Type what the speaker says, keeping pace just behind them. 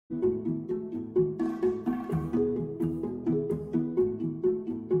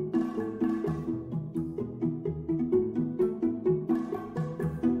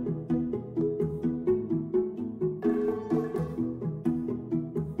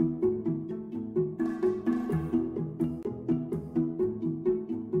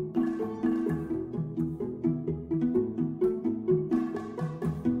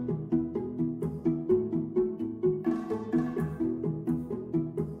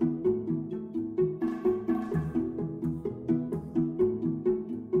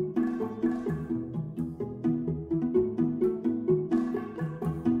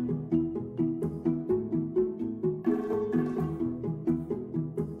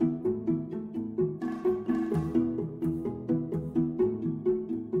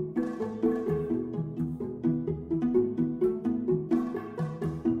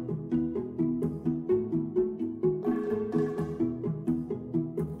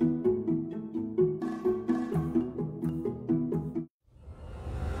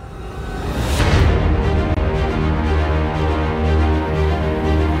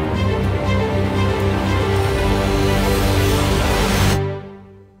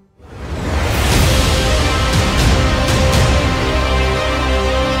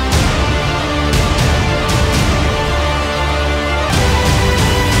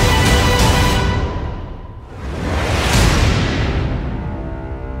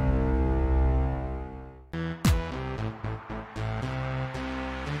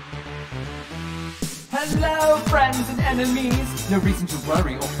Hello, friends and enemies. No reason to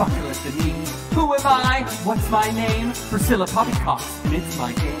worry or buckle at the knees. Who am I? What's my name? Priscilla Poppycocks, and it's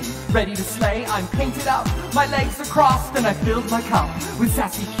my game. Ready to slay, I'm painted up. My legs are crossed, and I filled my cup with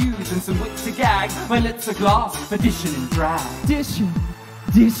sassy cues and some wit to gag. My lips are gloss for dishing in drag. Dishin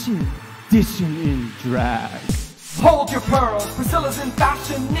in drag. Hold your pearls, Priscilla's in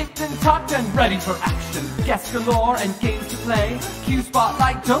fashion, nipped and tucked and ready for action. Guests galore and games to play. Cue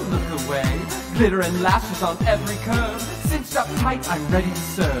spotlight, don't look away. Glitter and lashes on every curve. Cinched up tight, I'm ready to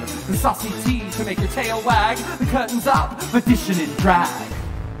serve. The saucy tea to make your tail wag. The curtain's up, but dishing in drag.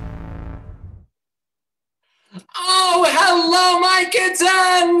 Oh, hello, my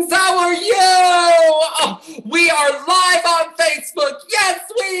kittens! How are you? Oh, we are live on Facebook. Yes,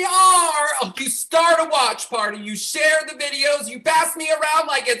 we are. Oh, you start a watch party. You share the videos. You pass me around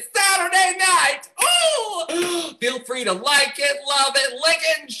like it's Saturday night. Oh, feel free to like it, love it, lick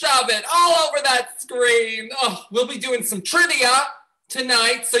it, and shove it all over that screen. Oh, we'll be doing some trivia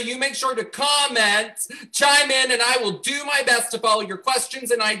tonight, so you make sure to comment, chime in, and I will do my best to follow your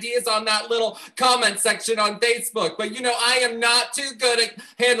questions and ideas on that little comment section on Facebook. But you know, I am not too good at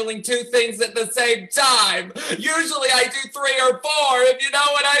handling two things at the same time. Usually I do 3 or 4, if you know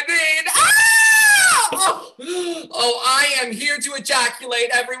what I mean. Ah! Oh, I am here to ejaculate,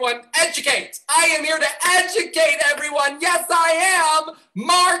 everyone. Educate. I am here to educate everyone. Yes, I am.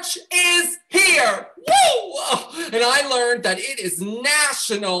 March is here. Woo! And I learned that it is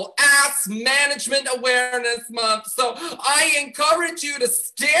National Ass Management Awareness Month. So I encourage you to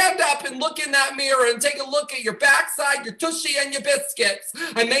stand up and look in that mirror and take a look at your backside, your tushy, and your biscuits,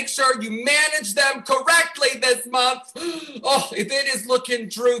 and make sure you manage them correctly this month. Oh, if it is looking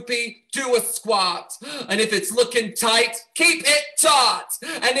droopy, do a squat. And if it's looking tight, keep it taut.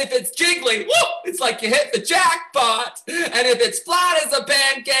 And if it's jiggly, woo, it's like you hit the jackpot. And if it's flat as a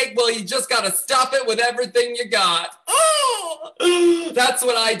pancake, well, you just got to stuff it with everything you got. Oh, that's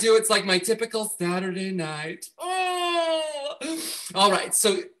what I do. It's like my typical Saturday night. Oh, all right.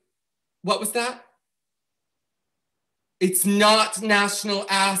 So what was that? It's not National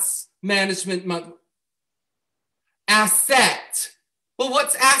Ass Management Month. Asset. Well,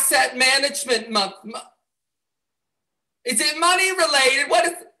 what's Asset Management Month? Is it money related? What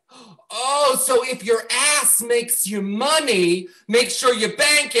is? Oh, so if your ass makes you money, make sure you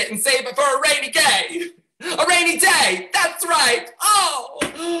bank it and save it for a rainy day. A rainy day, that's right.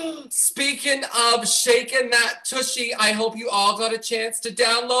 Oh, speaking of shaking that tushy, I hope you all got a chance to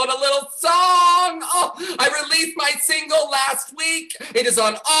download a little song. Oh, I released my single last week. It is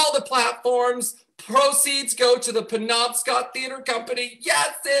on all the platforms. Proceeds go to the Penobscot Theater Company.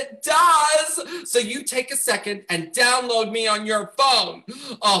 Yes, it does. So you take a second and download me on your phone.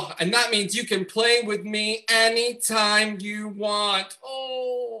 Oh, and that means you can play with me anytime you want.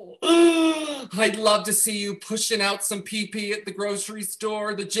 Oh, I'd love to see you pushing out some pee-pee at the grocery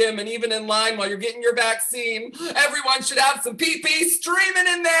store, the gym, and even in line while you're getting your vaccine. Everyone should have some pee-pee streaming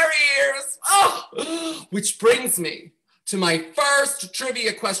in their ears. Oh, which brings me to my first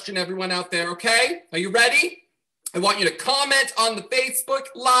trivia question, everyone out there, okay? Are you ready? I want you to comment on the Facebook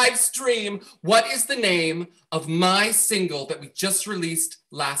live stream. What is the name of my single that we just released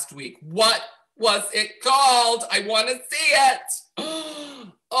last week? What was it called? I want to see it.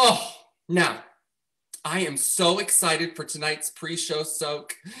 Oh, now, I am so excited for tonight's pre-show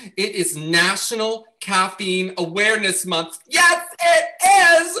soak. It is National Caffeine Awareness Month. Yes, it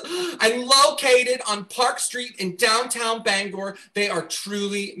is! I'm located on Park Street in downtown Bangor. They are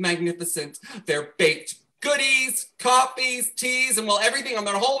truly magnificent. They're baked goodies, coffees, teas, and well, everything on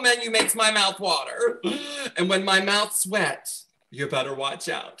their whole menu makes my mouth water. And when my mouth's wet, you better watch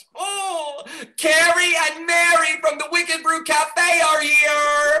out. Oh, Carrie and Mary from the Wicked Brew Cafe are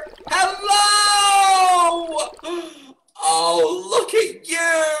here. Hello. Oh, look at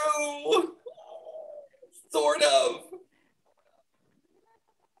you. Sort of.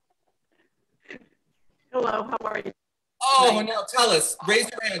 Hello, how are you? Oh, now tell us, raise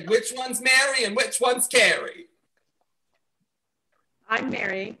your hand. Which one's Mary and which one's Carrie? I'm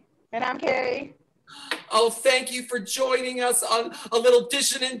Mary. And I'm Carrie. Oh, thank you for joining us on a little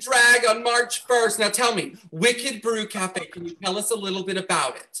Dishin and Drag on March 1st. Now tell me, Wicked Brew Cafe, can you tell us a little bit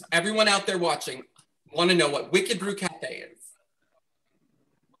about it? Everyone out there watching want to know what Wicked Brew Cafe is.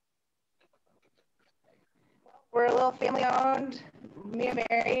 We're a little family-owned, me and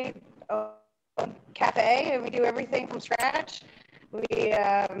Mary, own cafe, and we do everything from scratch. We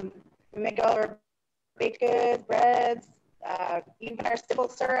make all our baked goods, breads, even our simple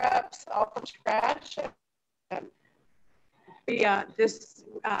syrups, all from scratch.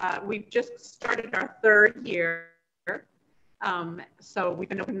 We've just started our third year. So we've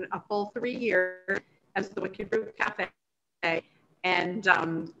been open a full 3 years as the Wicked Brew Cafe. And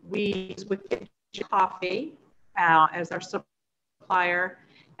we use Wicked Coffee as our supplier.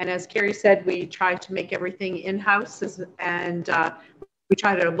 And as Carrie said, we try to make everything in-house and we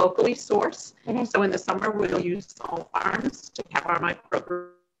try to locally source. Mm-hmm. So in the summer, we'll use small farms to have our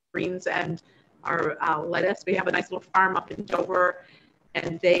microgreens and our lettuce. We have a nice little farm up in Dover,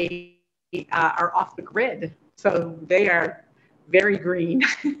 and they are off the grid. So they are very green,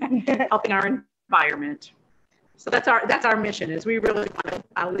 helping our environment. So that's our mission, is we really want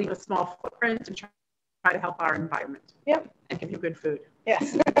to leave a small footprint and try to help our environment. Yep. And give you good food.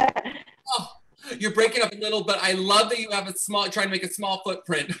 Yes. Oh, you're breaking up a little, but I love that you have trying to make a small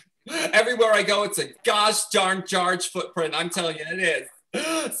footprint. Everywhere I go, it's a gosh darn Jarge footprint. I'm telling you, it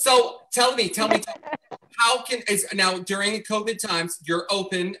is. So tell me, now during COVID times, you're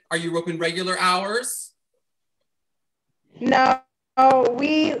open. Are you open regular hours? No,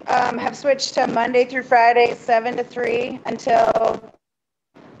 we have switched to Monday through Friday, 7 to 3 until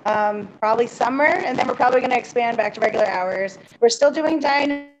probably summer, and then we're probably going to expand back to regular hours. We're still doing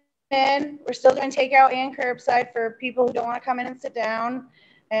dine-in. We're still doing takeout and curbside for people who don't want to come in and sit down.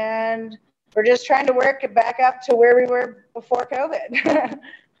 And we're just trying to work it back up to where we were before COVID.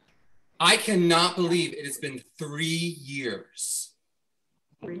 I cannot believe it has been 3 years.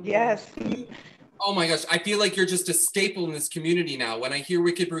 Yes. Oh my gosh, I feel like you're just a staple in this community now. When I hear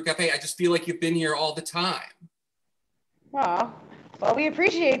Wicked Brew Cafe, I just feel like you've been here all the time. Oh, well, we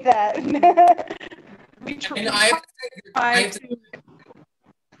appreciate that. And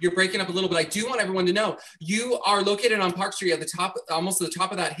you're breaking up a little bit. I do want everyone to know you are located on Park Street at the top, almost to the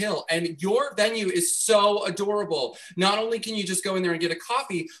top of that hill, and your venue is so adorable. Not only can you just go in there and get a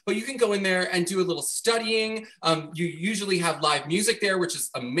coffee, but you can go in there and do a little studying. You usually have live music there, which is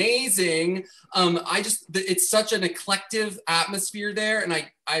amazing. It's such an eclectic atmosphere there, and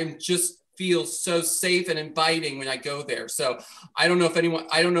I just feel so safe and inviting when I go there. So I don't know if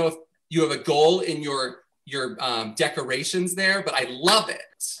you have a goal in your decorations there, but I love it.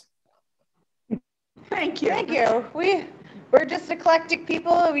 Thank you. Thank you. We're just eclectic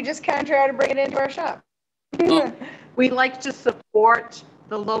people, and we just kind of try to bring it into our shop. We like to support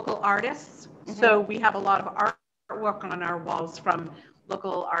the local artists. Mm-hmm. So we have a lot of artwork on our walls from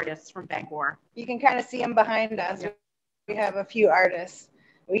local artists from Bangor. You can kind of see them behind us. Yep. We have a few artists.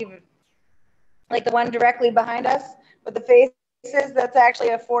 Like the one directly behind us with the faces, that's actually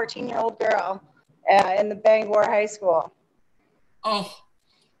a 14-year-old girl in the Bangor High School. Oh,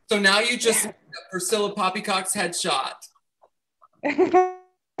 so now you just Priscilla Poppycocks headshot.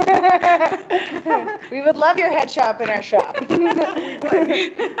 We would love your headshot in our shop. You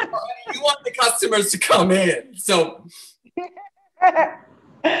want the customers to come in, so.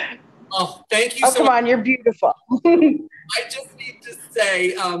 Oh, thank you so much. Come on, you're beautiful. I just need to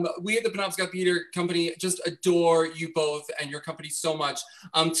say, we at the Penobscot Theater Company just adore you both and your company so much.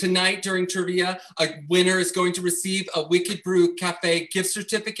 Tonight during trivia, a winner is going to receive a Wicked Brew Cafe gift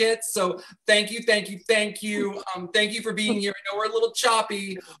certificate. So thank you, thank you, thank you. Thank you for being here. I know we're a little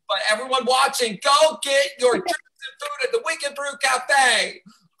choppy, but everyone watching, go get your drink food at the Wicked Brew Cafe.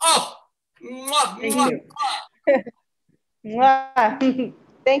 Oh, mwah, Thank mwah, you. Mwah.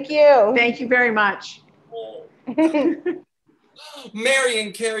 Thank you. Thank you very much. Mary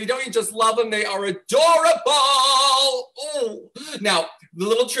and Carrie, don't you just love them? They are adorable. Ooh. Now, the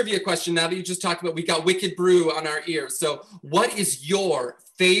little trivia question, now that you just talked about, we got Wicked Brew on our ears. So what is your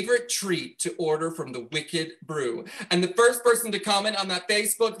favorite treat to order from the Wicked Brew? And the first person to comment on that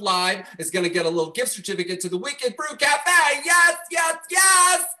Facebook Live is going to get a little gift certificate to the Wicked Brew Cafe. Yes, yes,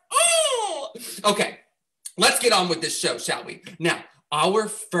 yes. Ooh. Okay, let's get on with this show, shall we? Now, our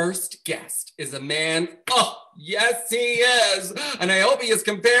first guest is a man, oh, yes, he is. And I hope he is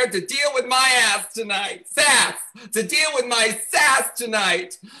compared to deal with my ass tonight. Sass, to deal with my sass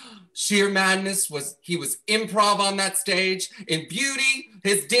tonight. Sheer madness he was improv on that stage. In beauty,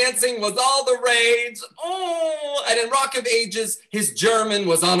 his dancing was all the rage. Oh, and in Rock of Ages, his German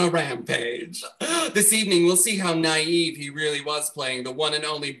was on a rampage. This evening, we'll see how naive he really was playing the one and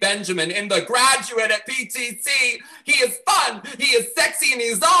only Benjamin in The Graduate at PTC. He is fun, he is sexy, and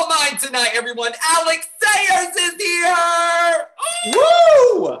he's all mine tonight, everyone. Alek Sayers is here.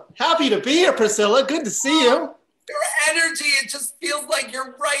 Oh. Woo! Happy to be here, Priscilla. Good to see you. Your energy, it just feels like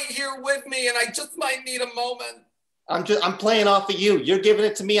you're right here with me, and I just might need a moment. I'm playing off of you. You're giving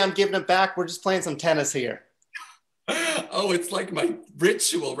it to me, I'm giving it back. We're just playing some tennis here. Oh, it's like my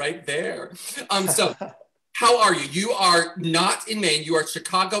ritual right there. So how are you? You are not in Maine, you are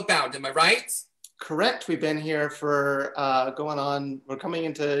Chicago bound, am I right? Correct. We've been here for we're coming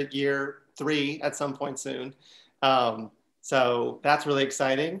into year 3 at some point soon. So that's really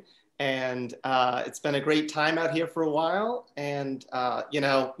exciting. And it's been a great time out here for a while. And,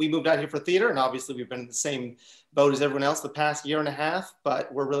 we moved out here for theater, and obviously we've been in the same boat as everyone else the past year and a half,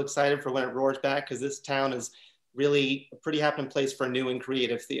 but we're real excited for when it roars back, because this town is really a pretty happening place for new and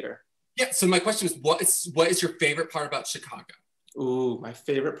creative theater. Yeah, so my question is, what is your favorite part about Chicago? Ooh, my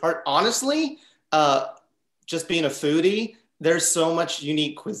favorite part, honestly, just being a foodie. There's so much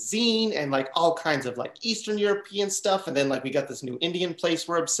unique cuisine and like all kinds of like Eastern European stuff. And then like we got this new Indian place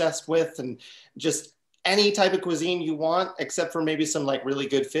we're obsessed with, and just any type of cuisine you want, except for maybe some like really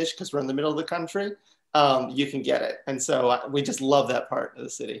good fish, because we're in the middle of the country, you can get it. And so we just love that part of the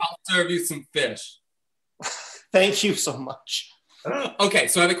city. I'll serve you some fish. Thank you so much. Okay,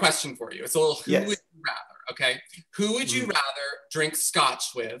 so I have a question for you. It's a little who Yes. would you rather, okay? Who would you rather drink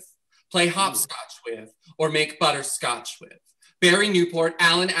scotch with, play hopscotch with, or make butterscotch with? Barry Newport,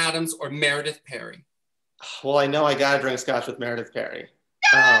 Alan Adams, or Meredith Perry? Well, I know I gotta drink scotch with Meredith Perry.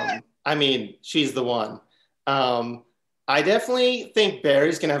 I mean, she's the one. I definitely think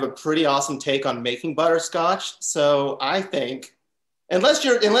Barry's gonna have a pretty awesome take on making butterscotch. So I think, unless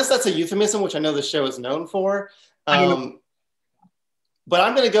that's a euphemism, which I know the show is known for, but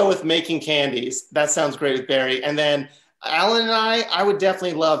I'm gonna go with making candies. That sounds great with Barry. And then Alan and I would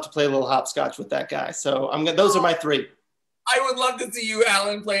definitely love to play a little hopscotch with that guy. So those are my 3. I would love to see you,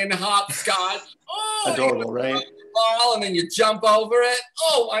 Alan, playing hopscotch. Oh, Adorable, right? The ball and then you jump over it.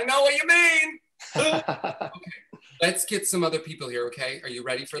 Oh, I know what you mean. Okay, let's get some other people here, okay? Are you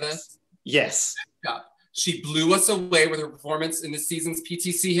ready for this? Yes. Yeah. She blew us away with her performance in this season's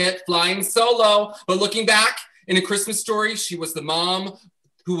PTC hit, Flying Solo. But looking back, in A Christmas Story, she was the mom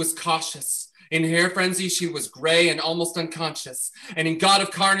who was cautious. In Hair Frenzy, she was gray and almost unconscious. And in God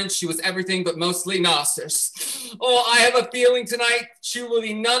of Carnage, she was everything but mostly nauseous. Oh, I have a feeling tonight she will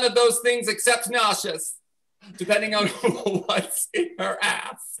be none of those things except nauseous, depending on what's in her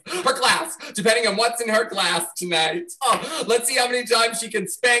glass, depending on what's in her glass tonight. Oh, let's see how many times she can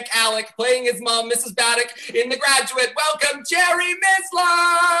spank Alek, playing his mom, Mrs. Baddock, in The Graduate. Welcome, Jeri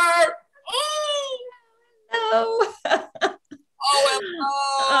Misler! Oh! Hello. Oh, hello!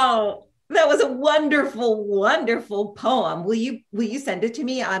 Oh, that was a wonderful, wonderful poem. Will you send it to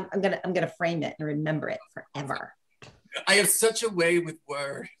me? I'm gonna frame it and remember it forever. I have such a way with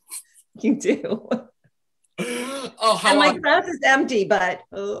words. You do. Oh, how And my long? glass is empty, but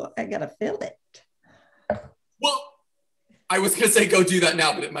I gotta fill it. Well, I was gonna say go do that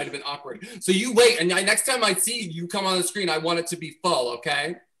now, but it might have been awkward. So you wait, and next time I see you come on the screen, I want it to be full,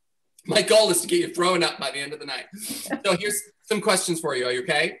 okay? My goal is to get you thrown up by the end of the night. So here's some questions for you. Are you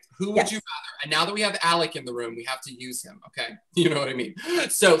okay? Who would Yes. you rather? And now that we have Alek in the room, we have to use him, okay? You know what I mean?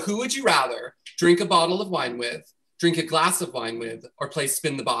 So who would you rather drink a bottle of wine with, drink a glass of wine with, or play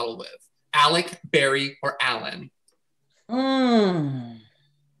spin the bottle with? Alek, Barry, or Alan?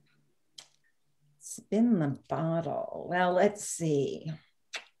 Spin the bottle. Well, let's see.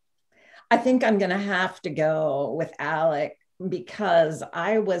 I think I'm gonna have to go with Alek, because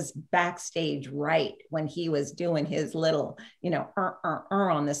I was backstage right when he was doing his little,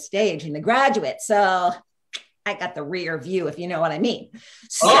 on the stage in The Graduate. So I got the rear view, if you know what I mean.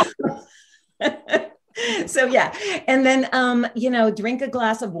 So, so yeah. And then, drink a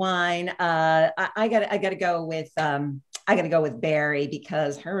glass of wine. I gotta go with Barry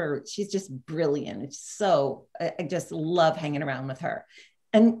because she's just brilliant. It's so, I just love hanging around with her.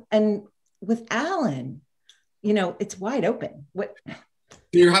 And with Alan, it's wide open. What?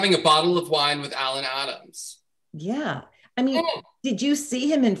 You're having a bottle of wine with Alan Adams. Yeah. I mean, did you see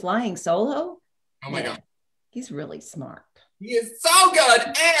him in Flying Solo? Oh my God. He's really smart. He is so good.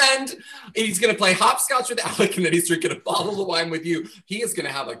 And he's going to play hopscotch with Alek, and then he's drinking a bottle of wine with you. He is going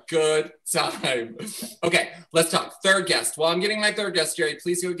to have a good time. Okay, let's talk. Third guest. While I'm getting my third guest, Jeri,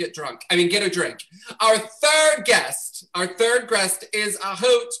 please go get a drink. Our third guest is a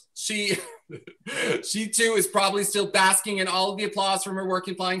hoot. She too is probably still basking in all of the applause from her work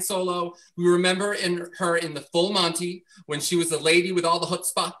in Flying Solo. We remember her in the Full Monty when she was a lady with all the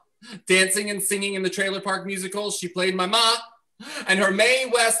chutzpah, dancing and singing in the Trailer Park Musical. She played Mama, and her Mae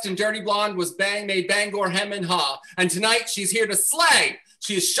West in Dirty Blonde was made Bangor hem and ha. And tonight she's here to slay.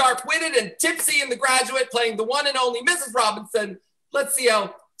 She is sharp-witted and tipsy in The Graduate, playing the one and only Mrs. Robinson. Let's see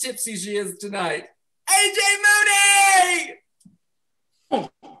how tipsy she is tonight. AJ Mooney!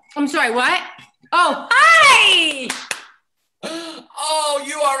 I'm sorry, what? Oh, hi! Oh,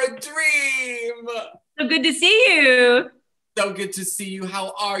 you are a dream. So good to see you. So good to see you.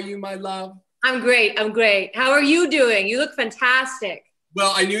 How are you, my love? I'm great. How are you doing? You look fantastic.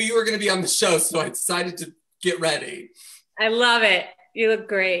 Well, I knew you were going to be on the show, so I decided to get ready. I love it. You look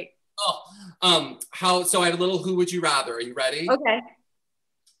great. Oh, so I have a little who would you rather. Are you ready? Okay.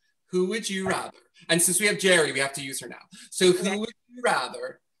 Who would you rather? And since we have Jeri, we have to use her now. So who would you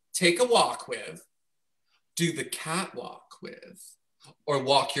rather take a walk with, do the catwalk with, or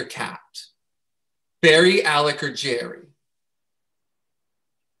walk your cat? Barry, Alek, or Jeri?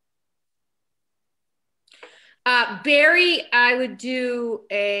 Barry, I'd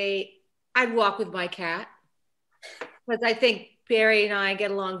walk with my cat because I think Barry and I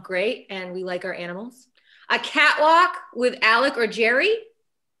get along great and we like our animals. A catwalk with Alek or Jeri?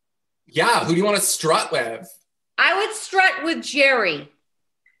 Yeah, who do you want to strut with? I would strut with Jeri.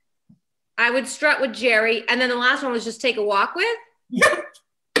 And then the last one was just take a walk with? Yeah. I'd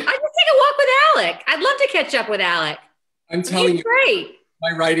just take a walk with Alek. I'd love to catch up with Alek. I'm telling you. Great.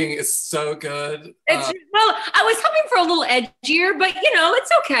 My writing is so good. Well, I was hoping for a little edgier, but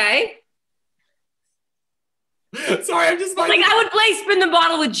it's okay. Sorry, I'm just like I would play spin the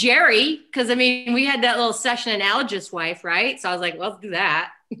bottle with Jeri because we had that little session in Allergist Wife, right? So I was like, well, let's do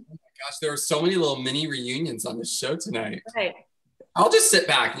that. Oh my gosh, there are so many little mini reunions on this show tonight. Right. I'll just sit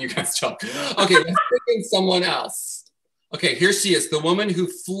back and you guys talk. Okay, let's bring in someone else. Okay, here she is, the woman who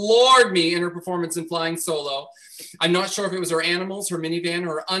floored me in her performance in Flying Solo. I'm not sure if it was her animals, her minivan,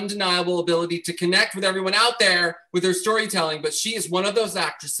 or her undeniable ability to connect with everyone out there with her storytelling, but she is one of those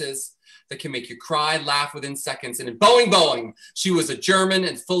actresses that can make you cry, laugh within seconds. And in Boing, she was a German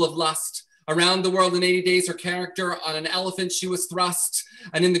and full of lust. Around the World in 80 Days, her character on an elephant, she was thrust.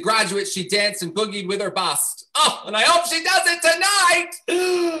 And in The Graduate, she danced and boogied with her bust. Oh, and I hope she does it tonight!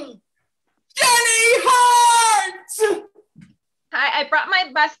 Jenny Hart! Hi, I brought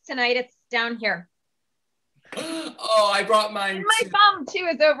my bus tonight. It's down here. Oh, I brought mine. And my bum too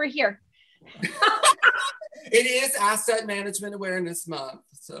is over here. It is Asset Management Awareness Month.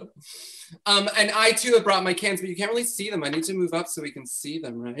 So, and I too have brought my cans, but you can't really see them. I need to move up so we can see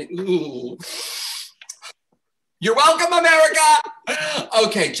them, right? Ooh. You're welcome, America.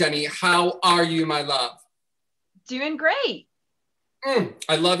 Okay, Jenny, how are you, my love? Doing great.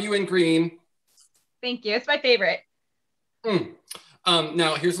 I love you in green. Thank you. It's my favorite.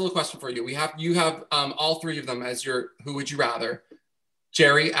 Now, here's a little question for you. You have all three of them as your who would you rather?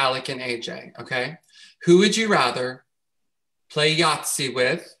 Jeri, Alek, and AJ, okay? Who would you rather play Yahtzee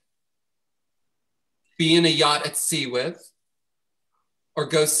with, be in a yacht at sea with, or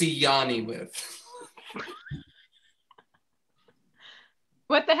go see Yanni with?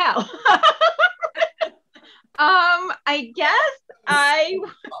 What the hell? I guess I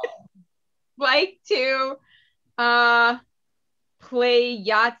like to play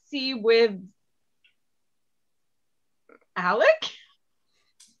Yahtzee with Alek.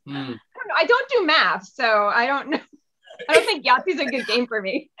 I don't know. I don't do math, so I don't know. I don't think Yahtzee's a good game for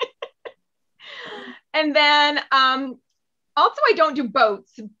me. And then also I don't do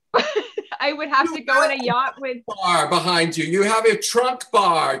boats. I would have to go in a yacht with bar behind you. You have a trunk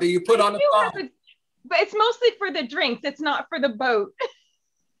bar that you put on a boat. But it's mostly for the drinks. It's not for the boat.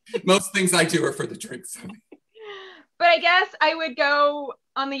 Most things I do are for the drinks. But I guess I would go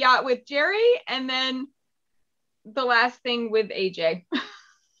on the yacht with Jeri, and then the last thing with AJ.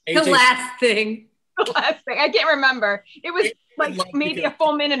 The last thing. the last thing. I can't remember. It was like maybe a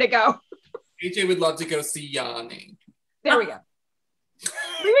full minute ago. AJ would love to go see Yanni. There we go.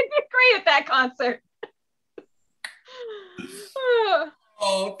 We would do great at that concert.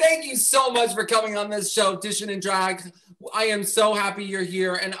 Oh, thank you so much for coming on this show, Dishin and Drag. I am so happy you're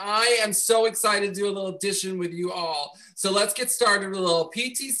here, and I am so excited to do a little Dishin with you all. So let's get started with a little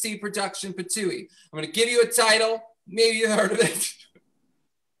PTC production patooey. I'm going to give you a title. Maybe you heard of it.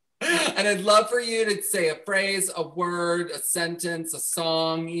 And I'd love for you to say a phrase, a word, a sentence, a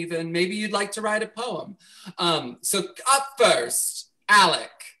song even. Maybe you'd like to write a poem. So up first, Alek,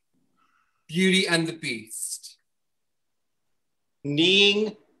 Beauty and the Beast.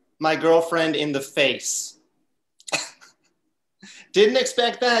 Kneeing my girlfriend in the face. Didn't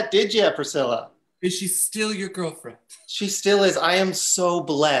expect that, did you, Priscilla? Is she still your girlfriend? She still is. I am so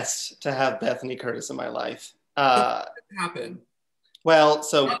blessed to have Bethany Curtis in my life. What happened? Well,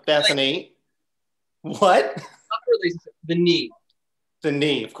 so Bethany, what? The knee. The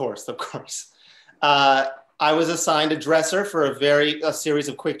knee, of course. I was assigned a dresser for a series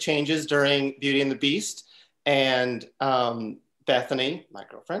of quick changes during Beauty and the Beast. And Bethany, my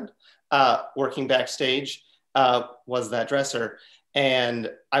girlfriend, working backstage, was that dresser. And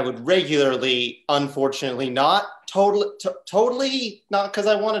I would regularly, unfortunately, not totally not because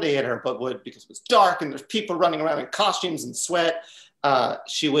I wanted to hit her, but would because it was dark and there's people running around in costumes and sweat.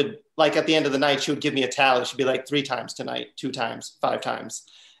 She would, like at the end of the night, she would give me a tally. She'd be like 3 times tonight, 2 times, 5 times.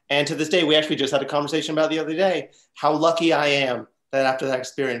 And to this day, we actually just had a conversation about the other day, how lucky I am that after that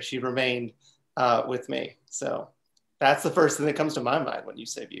experience, she remained with me. So that's the first thing that comes to my mind when you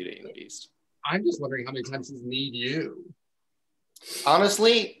say Beauty and the Beast. I'm just wondering how many times she's need you.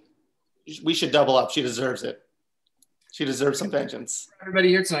 Honestly, we should double up. She deserves it. She deserves some vengeance. Everybody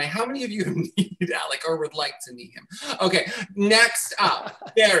here tonight, how many of you need Alek or would like to meet him? Okay, next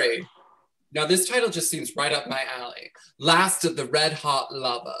up, Jeri. Now this title just seems right up my alley. Last of the Red Hot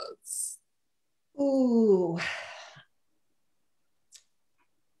Lovers. Ooh.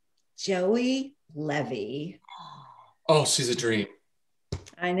 Joey Levy. Oh, she's a dream.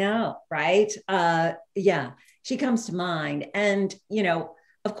 I know, right? Yeah, she comes to mind. And, you know,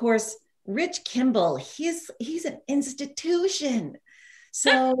 of course, Rich Kimball, he's an institution.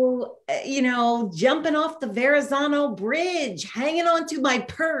 So, you know, jumping off the Verrazano Bridge, hanging onto my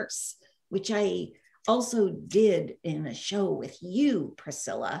purse, which I also did in a show with you,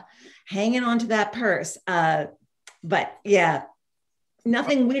 Priscilla, hanging onto that purse. But yeah,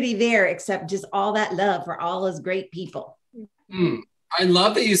 nothing witty there except just all that love for all those great people. I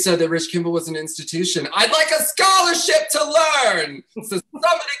love that you said that Rich Kimball was an institution. I'd like a scholarship to learn. So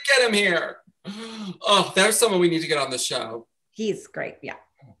somebody get him here. Oh, there's someone we need to get on the show. He's great. Yeah.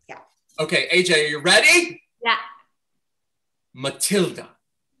 Yeah. Okay, AJ, are you ready? Yeah. Matilda.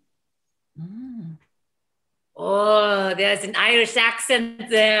 Oh, there's an Irish accent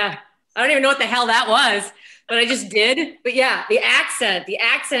there. I don't even know what the hell that was, but I just did. But yeah, the accent,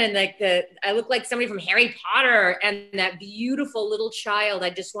 like I look like somebody from Harry Potter, and that beautiful little child I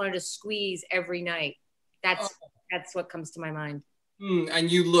just wanted to squeeze every night. That's what comes to my mind.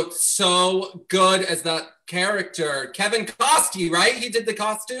 And you looked so good as that character. Kevin Costner, right? He did the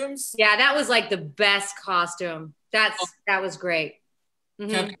costumes? Yeah, that was like the best costume. That was great.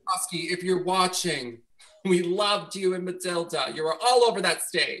 Kevin Costner, if you're watching, we loved you in Matilda. You were all over that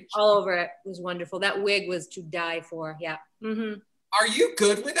stage. All over it. It was wonderful. That wig was to die for. Yeah. Are you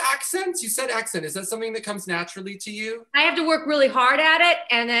good with accents? You said accent. Is that something that comes naturally to you? I have to work really hard at it,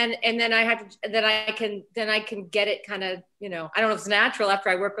 and then I can get it kind of, you know, I don't know if it's natural after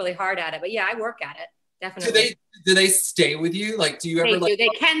I work really hard at it, but yeah, I work at it. Definitely. Do they stay with you? Like, do you ever like? They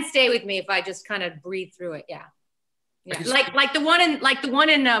can stay with me if I just kind of breathe through it. Yeah. Yeah. Like the one in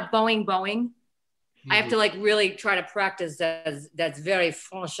Boeing. I have to like really try to practice that's very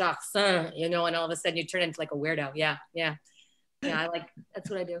French accent, you know, and all of a sudden you turn into like a weirdo. Yeah. That's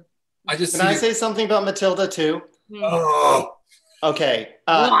what I do. Can I say something about Matilda too? Oh. Okay,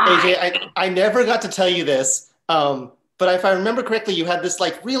 AJ, I never got to tell you this, but if I remember correctly, you had this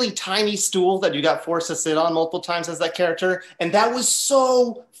like really tiny stool that you got forced to sit on multiple times as that character, and that was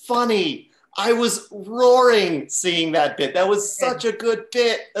so funny. I was roaring seeing that bit. That was such a good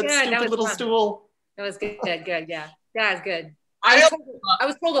bit. That stupid little stool. That was good. Good. Yeah. That was good. I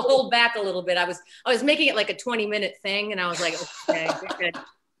was told to hold back a little bit. I was making it like a 20-minute thing, and I was like, okay, good.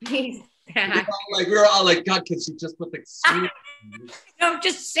 We were all like, God, can she just put the sweet? No,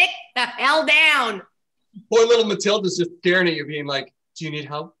 just sit the hell down. Poor little Matilda's just staring at you, being like, do you need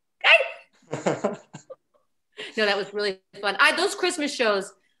help? No, that was really fun. Those Christmas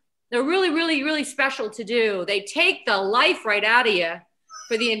shows, they're really, really, really special to do. They take the life right out of you.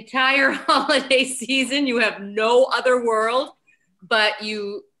 for the entire holiday season. You have no other world, but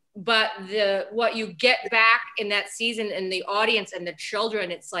what you get back in that season and the audience and the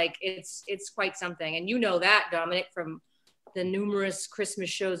children, it's like, it's quite something. And you know that, Dominic, from the numerous Christmas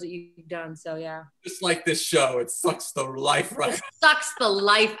shows that you've done. So yeah. Just like this show, it sucks the life right. It sucks the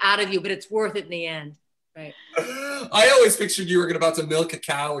life out of you, but it's worth it in the end. Right. I always pictured you were about to milk a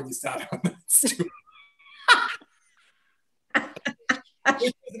cow when you sat on that stool.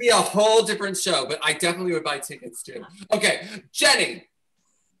 Which would be a whole different show, but I definitely would buy tickets too. Okay, Jenny.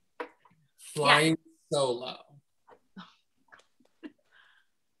 Flying solo.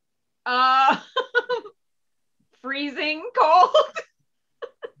 Freezing cold.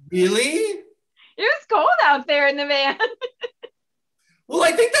 Really? It was cold out there in the van. Well,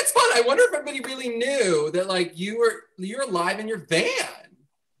 I think that's fun. I wonder if everybody really knew that, like, you're live in your van.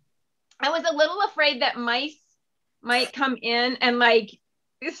 I was a little afraid that mice might come in and like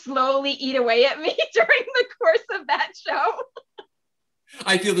slowly eat away at me during the course of that show.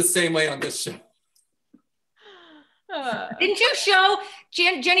 I feel the same way on this show. Didn't you show,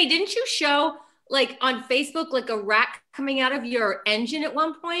 Jenny, didn't you show like on Facebook, like a rat coming out of your engine at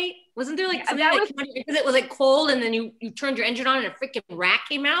one point? Wasn't there like something that came out because it was like cold and then you turned your engine on and a freaking rat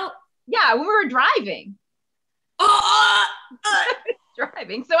came out? Yeah, when we were driving.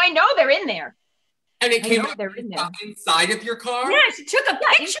 Driving. So I know they're in there. And it came out they're in there. Inside of your car? Yeah, she took a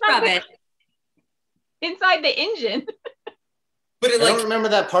picture of it. Inside the engine. But I don't remember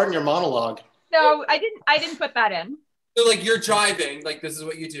that part in your monologue. No, I didn't put that in. So like you're driving, like this is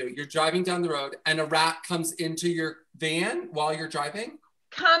what you do. You're driving down the road and a rat comes into your van while you're driving?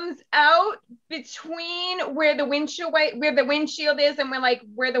 Comes out between where the windshield is and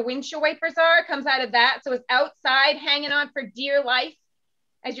where the windshield wipers are, comes out of that. So it's outside hanging on for dear life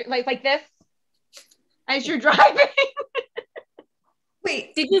as you're like this as you're driving.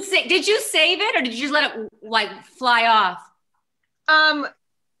 Wait, did you save it or did you just let it like fly off?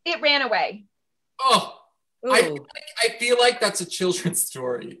 It ran away. Oh, I feel like that's a children's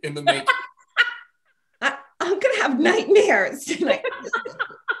story in the making. I'm gonna have nightmares tonight.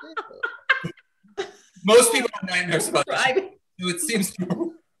 Most people have nightmares about driving. So it seems.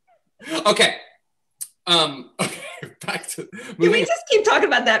 Okay. Okay. Back to. Can we just keep talking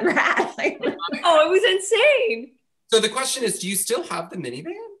about that rat? Oh, it was insane. So the question is, do you still have the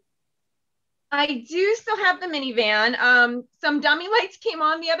minivan? I do still have the minivan. Some dummy lights came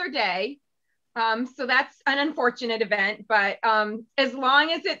on the other day. So that's an unfortunate event, but as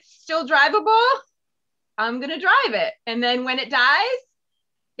long as it's still drivable, I'm going to drive it. And then when it dies,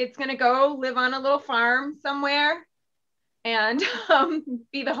 it's going to go live on a little farm somewhere and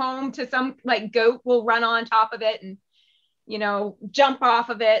be the home to some like goat will run on top of it and, you know, jump off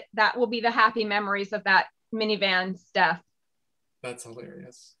of it. That will be the happy memories of that minivan's death. That's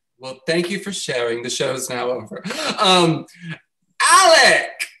hilarious. Well, thank you for sharing. The show is now over. Alek!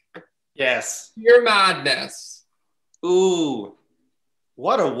 Yes. Your madness. Ooh,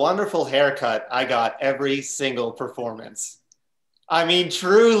 what a wonderful haircut I got every single performance. I mean,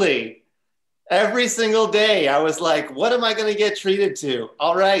 truly, every single day I was like, what am I going to get treated to?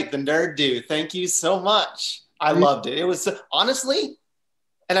 All right, the nerd do. Thank you so much. I loved it. It was honestly,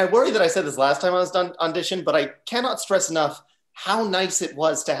 and I worry that I said this last time I was done audition, but I cannot stress enough how nice it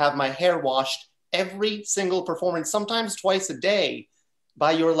was to have my hair washed every single performance, sometimes twice a day,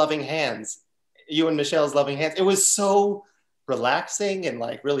 by your loving hands, you and Michelle's loving hands. It was so relaxing and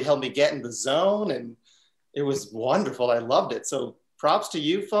like really helped me get in the zone, and it was wonderful. I loved it. So props to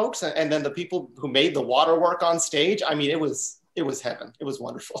you folks, and then the people who made the water work on stage. I mean, it was heaven. It was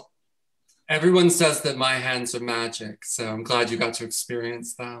wonderful. Everyone says that my hands are magic, so I'm glad you got to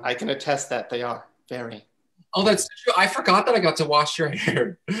experience them. I can attest that they are very. Oh, that's true. I forgot that I got to wash your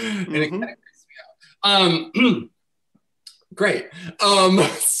hair. And it kind of creeps me out. Great.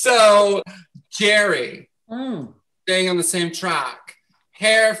 So Jeri, staying on the same track,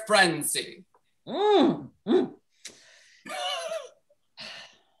 hair frenzy. A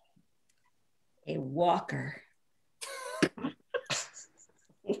walker.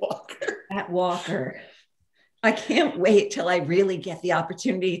 That walker. I can't wait till I really get the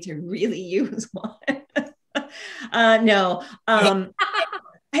opportunity to really use one.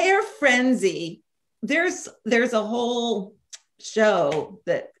 Hair frenzy. There's a whole show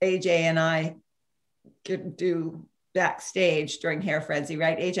that AJ and I could do backstage during Hair Frenzy,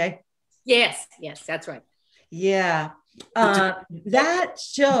 right, AJ? Yes, that's right. Yeah, that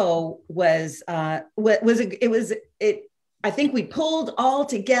show was I think we pulled all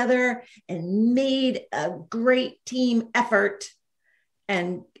together and made a great team effort,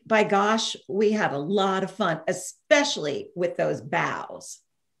 And by gosh, we had a lot of fun, especially with those bows.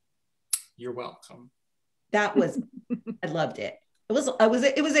 You're welcome. That was, I loved it. It was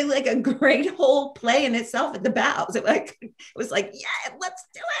like a great whole play in itself at the bows. It was like, yeah, let's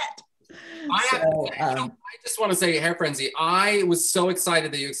do it. I just want to say, Hair Frenzy, I was so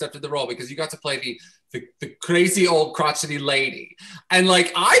excited that you accepted the role because you got to play the crazy old crotchety lady. And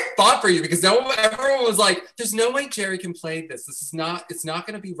like, I fought for you because everyone was like, there's no way Jeri can play this. It's not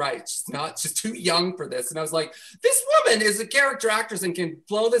going to be right. She's too young for this. And I was like, this woman is a character actress and can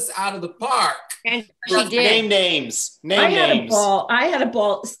blow this out of the park. And she did. Name names. I had a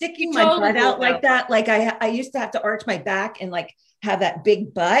ball sticking my butt out like that. Like I used to have to arch my back and like have that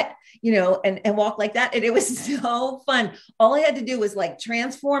big butt, you know, and walk like that. And it was so fun. All I had to do was like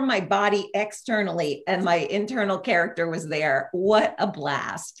transform my body externally and my internal character was there. What a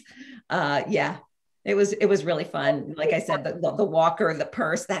blast. Yeah, it was really fun. Like I said, the walker, the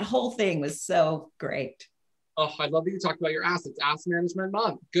purse, that whole thing was so great. Oh, I love that you talked about your ass. It's Ass Management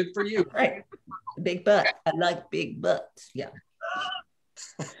Month. Good for you. Right. Big butt. Okay. I like big butts. Yeah.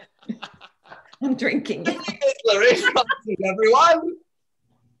 I'm drinking. Everyone.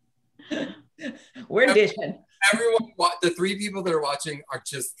 We're dishing. Everyone, the three people that are watching are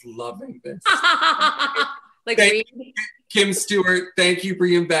just loving this. Like Kim Stewart, thank you,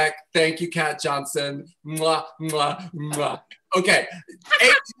 Brian Beck. Thank you, Kat Johnson. Mwah, mwah, mwah. Okay.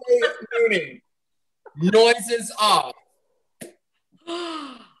 AJ Mooney. Noises off.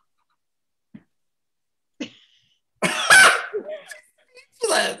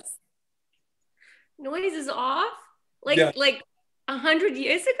 Speechless. Noise is off? Like 100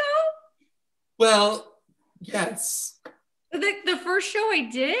 years ago? Well, yes. The first show I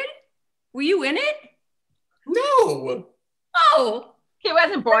did? Were you in it? No. Oh. He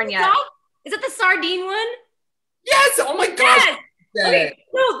wasn't born yet. Is that the sardine one? Yes. Oh my gosh. Yes. Okay.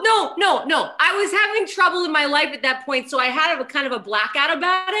 No. I was having trouble in my life at that point, so I had a kind of a blackout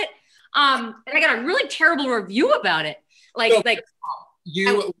about it. And I got a really terrible review about it.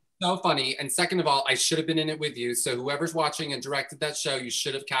 So funny. And second of all, I should have been in it with you. So whoever's watching and directed that show, you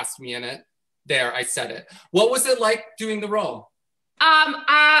should have cast me in it. There, I said it. What was it like doing the role?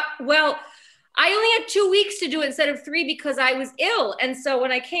 Well, I only had 2 weeks to do it instead of 3 because I was ill. And so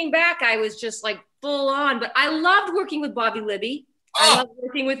when I came back, I was just like full on. But I loved working with Bobby Libby. I loved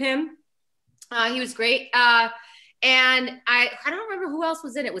working with him. He was great. And I don't remember who else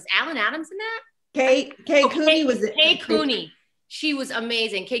was in it. Was Alan Adams in that? Kay Cooney was it? Kay Cooney. She was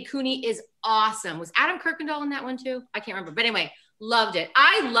amazing. Kay Cooney is awesome. Was Adam Kirkendall in that one too? I can't remember. But anyway, loved it.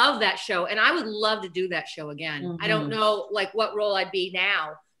 I love that show. And I would love to do that show again. Mm-hmm. I don't know like what role I'd be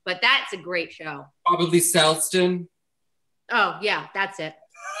now, but that's a great show. Probably Selston. Oh yeah, that's it.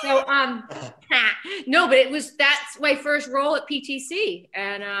 So, no, but that's my first role at PTC.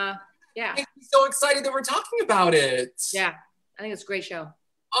 And yeah. I'm so excited that we're talking about it. Yeah, I think it's a great show.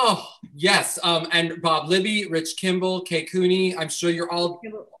 Oh, yes. And Bob Libby, Rich Kimball, Kay Cooney. I'm sure you're all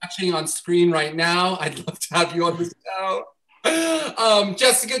watching on screen right now. I'd love to have you on the show.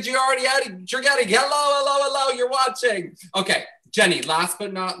 Jessica Giorgetti, hello, you're watching. Okay, Jenny, last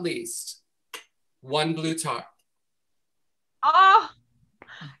but not least, One Blue Tar. Oh,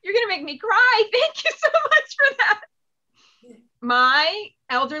 you're going to make me cry. Thank you so much for that. My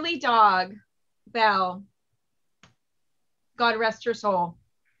elderly dog, Belle, God rest her soul.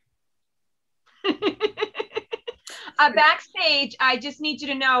 Backstage, I just need you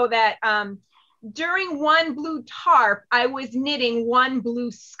to know that during One Blue Tarp, I was knitting one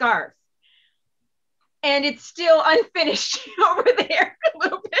blue scarf. And it's still unfinished over there a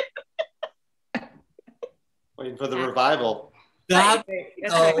little bit. Waiting for the revival. That's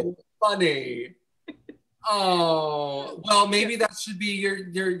so funny. Oh, well, maybe that should be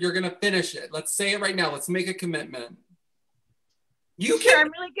you're gonna finish it. Let's say it right now. Let's make a commitment. I'm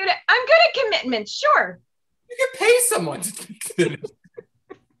good at commitments, sure. You can pay someone to finish.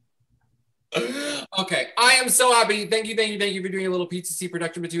 Okay, I am so happy. Thank you for doing a little PTC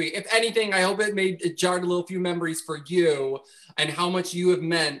production with me. If anything, I hope it jarred a little few memories for you and how much you have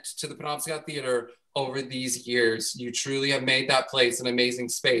meant to the Penobscot Theater over these years. You truly have made that place an amazing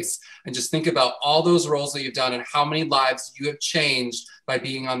space. And just think about all those roles that you've done and how many lives you have changed by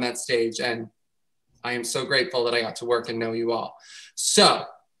being on that stage. And I am so grateful that I got to work and know you all. So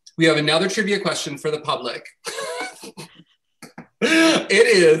we have another trivia question for the public. It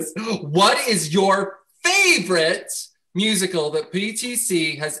is, what is your favorite musical that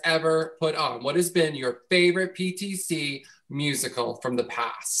PTC has ever put on? What has been your favorite PTC musical from the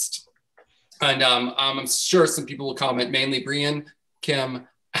past? And I'm sure some people will comment, mainly Brian, Kim.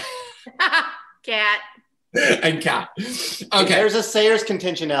 Kat. And Kat. Okay. There's a Sayers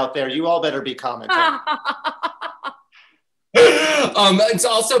contingent out there. You all better be commenting. It's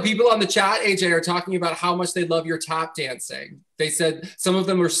also people on the chat, AJ, are talking about how much they love your tap dancing. They said some of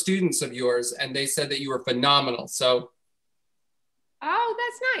them were students of yours, and they said that you were phenomenal. So, Oh,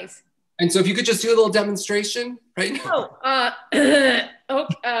 that's nice. and so if you could just do a little demonstration right now.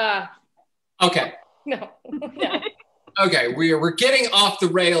 Okay. No. Okay, we're getting off the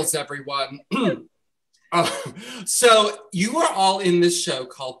rails, everyone. So you are all in this show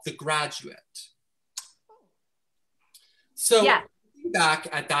called The Graduate. So Yeah. back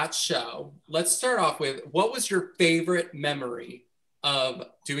at that show, let's start off with, what was your favorite memory of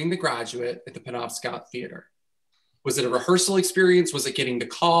doing The Graduate at the Penobscot Theater? Was it a rehearsal experience? Was it getting the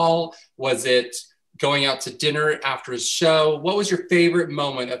call? Was it going out to dinner after a show? What was your favorite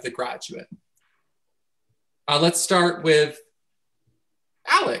moment of The Graduate? Let's start with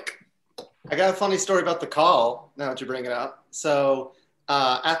Alek. I got a funny story about the call, now that you bring it up. So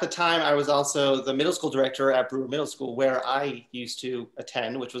at the time, I was also the middle school director at Brewer Middle School, where I used to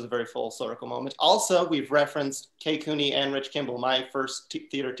attend, which was a very full circle moment. Also, we've referenced Kay Cooney and Rich Kimball, my first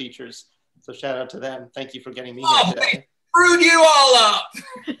theater teachers. So shout out to them. Thank you for getting me here today. Screwed you all up.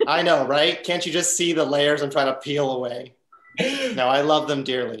 I know, right? Can't you just see the layers I'm trying to peel away? No, I love them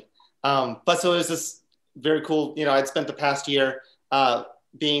dearly. But so it was this very cool, I'd spent the past year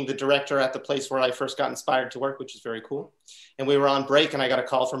being the director at the place where I first got inspired to work, which is very cool. And we were on break and I got a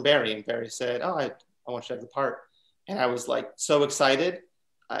call from Barry, and Barry said, oh, I want you to have the part. And I was like, so excited.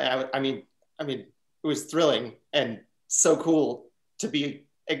 I mean, it was thrilling and so cool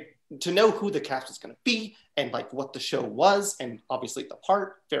to know who the cast was going to be and like what the show was. And obviously the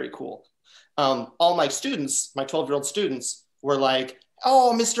part, very cool. All my students, my 12-year-old students were like,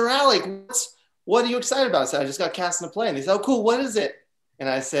 oh, Mr. Alek, what are you excited about? I said, I just got cast in a play. And they said, oh, cool. What is it? And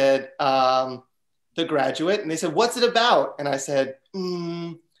I said, The Graduate. And they said, what's it about? And I said,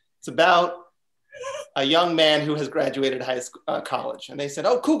 it's about a young man who has graduated college. And they said,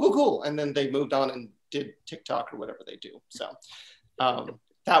 oh, cool. And then they moved on and did TikTok or whatever they do. So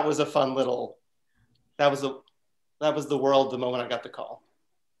that was a fun little, that was the world the moment I got the call.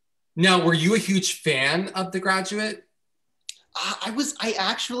 Now, were you a huge fan of The Graduate? I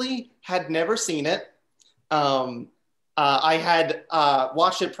actually had never seen it. I had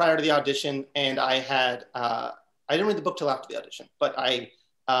watched it prior to the audition, and I didn't read the book till after the audition, but I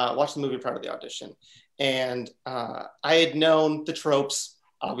watched the movie prior to the audition. And I had known the tropes,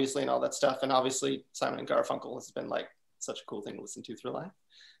 obviously, and all that stuff. And obviously, Simon and Garfunkel has been like such a cool thing to listen to through life.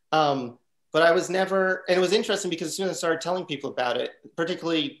 But I was never, and it was interesting because as soon as I started telling people about it,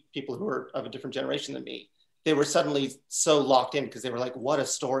 particularly people who were of a different generation than me, they were suddenly so locked in because they were like, what a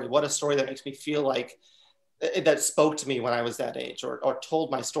story that makes me feel like, that spoke to me when I was that age, or told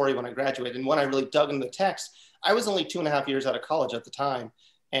my story when I graduated. And when I really dug into the text, I was only 2.5 years out of college at the time.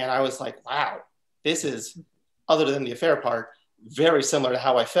 And I was like, wow, this is, other than the affair part, very similar to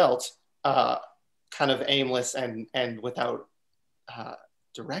how I felt, kind of aimless and without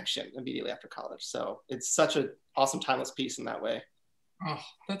direction immediately after college. So it's such an awesome, timeless piece in that way. Oh,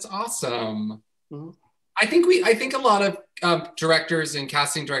 that's awesome. Mm-hmm. I think a lot of directors and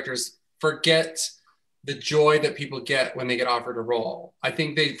casting directors forget the joy that people get when they get offered a role. I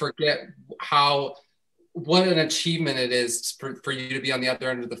think they forget what an achievement it is for you to be on the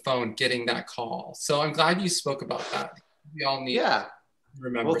other end of the phone getting that call. So I'm glad you spoke about that. We all need to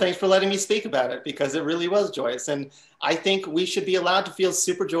remember. Well, thanks for letting me speak about it, because it really was joyous. And I think we should be allowed to feel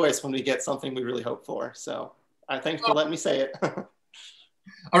super joyous when we get something we really hope for. So thanks for letting me say it.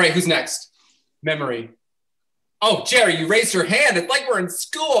 All right, who's next? Memory. Oh, Jeri, you raised your hand. It's like we're in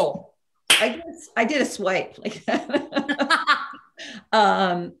school. I did a swipe like that.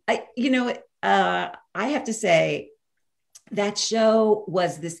 I have to say that show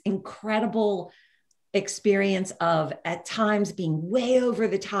was this incredible experience of at times being way over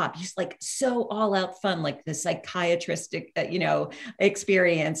the top, just like so all out fun, like the psychiatristic,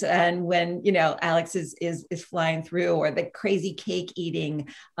 experience. And when, Alex is flying through, or the crazy cake eating,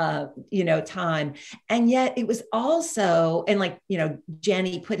 time. And yet it was also, and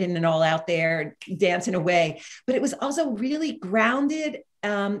Jenny put in an all out there dancing away, but it was also really grounded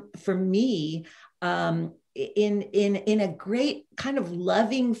for me in a great kind of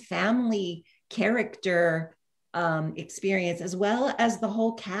loving family character experience, as well as the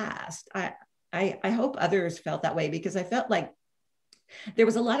whole cast. I hope others felt that way, because I felt like there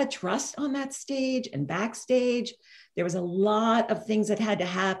was a lot of trust on that stage and backstage. There was a lot of things that had to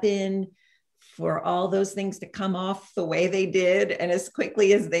happen for all those things to come off the way they did and as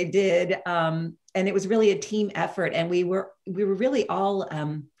quickly as they did. And it was really a team effort. And we were really all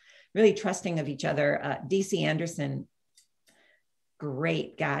really trusting of each other. DC Anderson,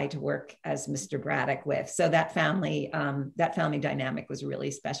 great guy to work as Mr. Braddock with. So that family dynamic was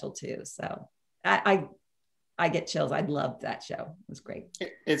really special too. So I get chills. I loved that show. It was great.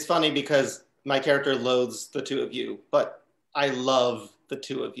 It's funny because my character loathes the two of you, but I love the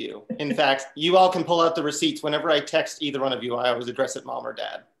two of you. In fact, you all can pull out the receipts. Whenever I text either one of you, I always address it mom or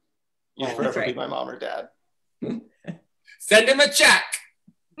dad. You'll forever be my mom or dad. Send him a check.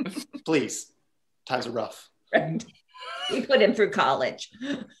 Please. Times are rough. Right. We put him through college.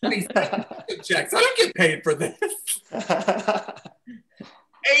 Please send checks. I don't get paid for this.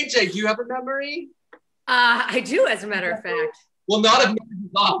 AJ, you have a memory? I do, as a matter of fact. Well, not if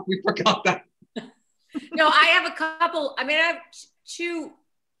Mary's off. We forgot that. No, I have a couple. I mean, I have two.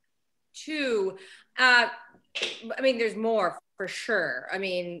 I mean, there's more for sure. I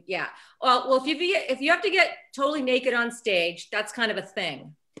mean, yeah. Well, if you have to get totally naked on stage, that's kind of a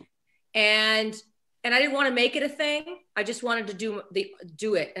thing. And I didn't want to make it a thing. I just wanted to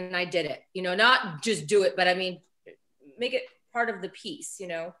do it, and I did it. You know, not just do it, but I mean, make it part of the piece. You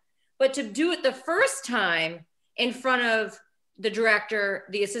know, but to do it the first time in front of the director,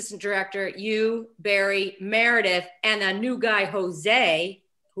 the assistant director, you, Barry, Meredith, and a new guy, Jose,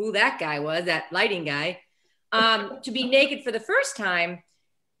 who that guy was, that lighting guy, to be naked for the first time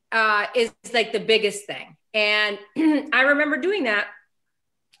is like the biggest thing. And I remember doing that.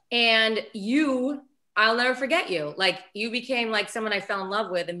 And I'll never forget you. Like, you became like someone I fell in love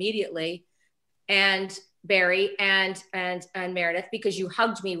with immediately. And Barry and Meredith, because you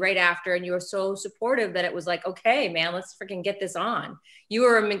hugged me right after, and you were so supportive that it was like, okay, man, let's freaking get this on. You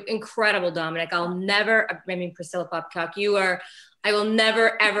were incredible, Dominic. Priscilla Poppycock, I will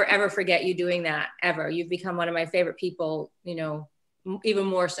never, ever, ever forget you doing that, ever. You've become one of my favorite people, you know, even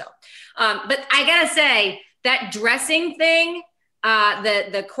more so. But I gotta say, that dressing thing,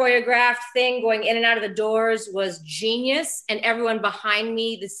 the choreographed thing going in and out of the doors was genius. And everyone behind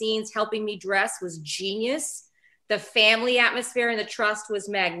me, the scenes helping me dress, was genius. The family atmosphere and the trust was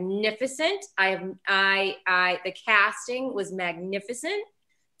magnificent. The casting was magnificent.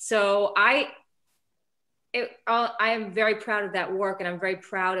 So I am very proud of that work, and I'm very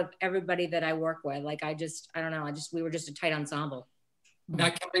proud of everybody that I work with. Like, we were just a tight ensemble. Now,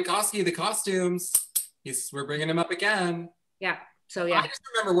 Kevin Koski, the costumes, we're bringing him up again. Yeah. So yeah, I just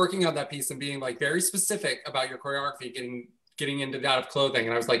remember working on that piece and being like very specific about your choreography, getting into that of clothing.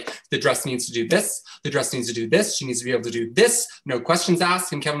 And I was like, the dress needs to do this. The dress needs to do this. She needs to be able to do this. No questions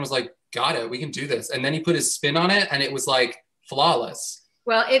asked. And Kevin was like, got it. We can do this. And then he put his spin on it, and it was like flawless.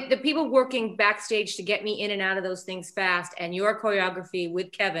 Well, the people working backstage to get me in and out of those things fast, and your choreography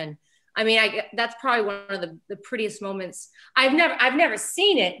with Kevin. I mean, that's probably one of the prettiest moments. I've never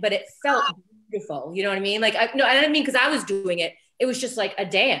seen it, but it felt beautiful. You know what I mean? Like, I didn't mean because I was doing it. It was just like a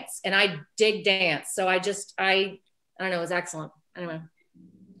dance, and I dig dance. So I don't know, it was excellent. Anyway.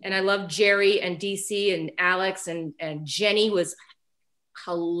 And I love Jeri and DC and Alex, and Jenny was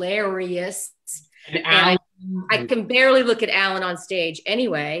hilarious. And I can barely look at Alan on stage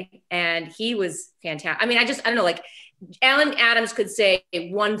anyway. And he was fantastic. I mean, I don't know, like Alan Adams could say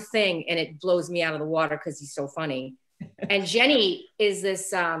one thing and it blows me out of the water because he's so funny. And Jenny is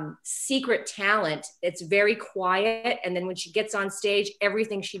this secret talent. It's very quiet. And then when she gets on stage,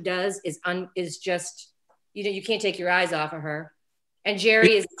 everything she does is just, you know, you can't take your eyes off of her. And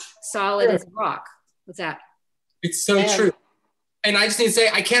Jeri is solid as rock. What's that? It's so true. And I just need to say,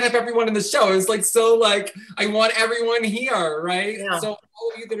 I can't have everyone in the show. It's like, so like, I want everyone here, right? Yeah. So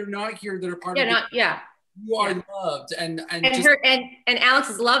all of you that are not here, that are part of it, you are loved. And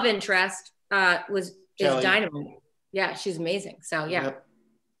Alex's love interest is dynamite. Yeah, she's amazing. So yeah.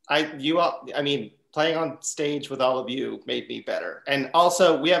 Playing on stage with all of you made me better. And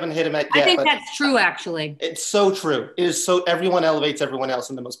also, we haven't hit him yet. I think that's true, actually. It's so true. It is so, everyone elevates everyone else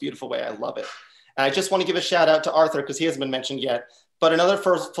in the most beautiful way. I love it. And I just want to give a shout out to Arthur because he hasn't been mentioned yet. But another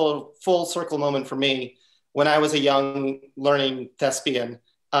first full circle moment for me, when I was a young learning thespian,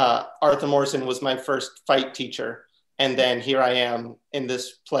 Arthur Morrison was my first fight teacher. And then here I am in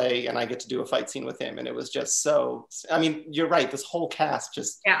this play and I get to do a fight scene with him. And it was just so, I mean, you're right. This whole cast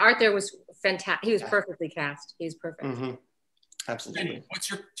just. Yeah, Arthur was fantastic. He was perfectly cast. He was perfect. Mm-hmm. Absolutely. And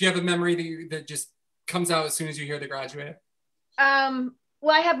do you have a memory that just comes out as soon as you hear The Graduate?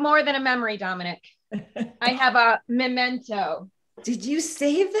 Well, I have more than a memory, Dominic. I have a memento. Did you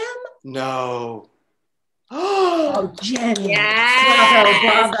save them? No. Oh, Jenny.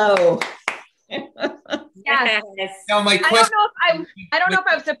 Yes. Bravo. Yes. Now, my question, I don't know if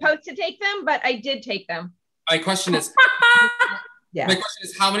I was supposed to take them, but I did take them. My question is, Yeah. My question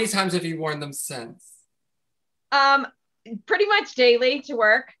is, how many times have you worn them since? Pretty much daily to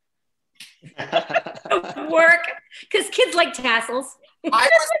work. Work, because kids like tassels. Oh my gosh,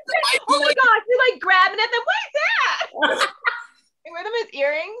 you're like grabbing at them. What is that? You wear them as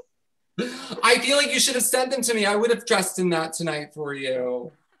earrings? I feel like you should have sent them to me. I would have dressed in that tonight for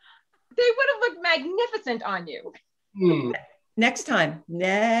you. They would have looked magnificent on you. Next time,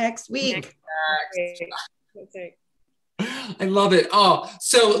 next week. Next. I love it. Oh,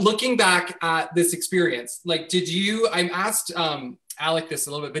 so looking back at this experience, like, I asked Alek this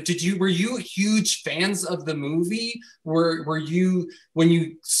a little bit, but were you huge fans of the movie? Were you, when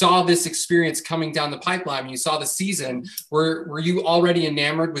you saw this experience coming down the pipeline, when you saw the season, were you already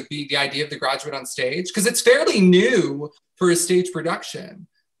enamored with the idea of The Graduate on stage? Because it's fairly new for a stage production.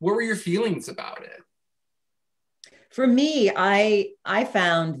 What were your feelings about it? For me, I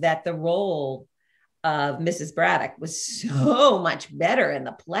found that the role of Mrs. Braddock was so much better in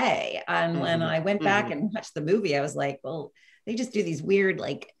the play. And when I went back and watched the movie, I was like, well, they just do these weird,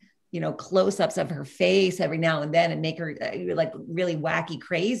 like, close-ups of her face every now and then and make her like really wacky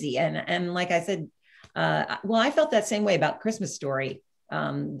crazy. And like I said, well, I felt that same way about Christmas Story.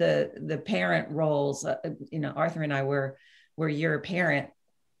 The parent roles, Arthur and I were your parent,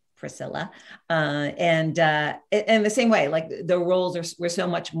 Priscilla, and the same way, like the roles were so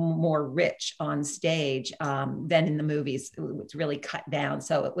much more rich on stage than in the movies. It's really cut down,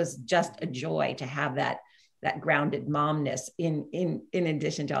 so it was just a joy to have that grounded momness in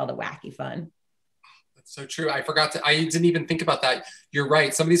addition to all the wacky fun. That's so true. I didn't even think about that. You're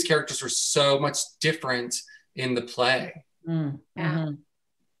right. Some of these characters were so much different in the play. And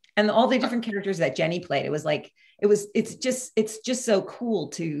all the different characters that Jenny played, it's just so cool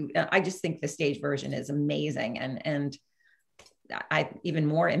to, I just think the stage version is amazing and even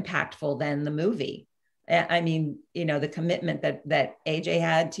more impactful than the movie. I mean, the commitment that AJ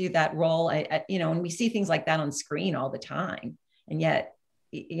had to that role, and we see things like that on screen all the time. And yet,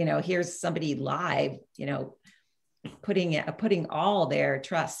 here's somebody live, putting all their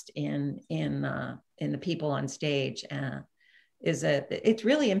trust in the people on stage. It's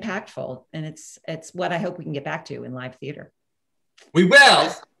really impactful, and it's what I hope we can get back to in live theater. We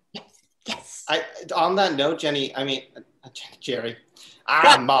will. Yes. On that note, Jeri,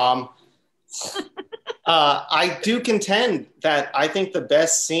 Mom. I do contend that I think the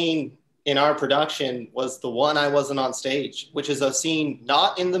best scene in our production was the one I wasn't on stage, which is a scene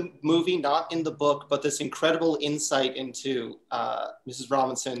not in the movie, not in the book, but this incredible insight into Mrs.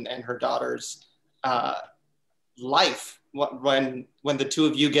 Robinson and her daughter's life when the two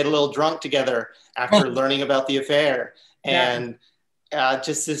of you get a little drunk together after learning about the affair. And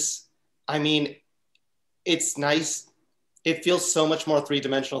just this, I mean, it's nice. It feels so much more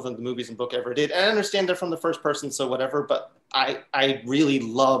three-dimensional than the movies and book ever did. And I understand they're from the first person, so whatever, but I really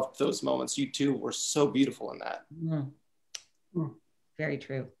loved those moments. You two were so beautiful in that. Very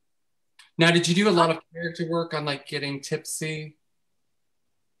true. Now, did you do a lot of character work on like getting tipsy?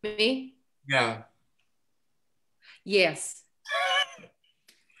 Me? Yeah. Yes.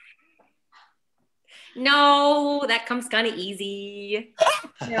 No, that comes kind of easy.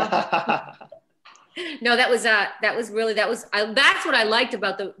 No, that's what I liked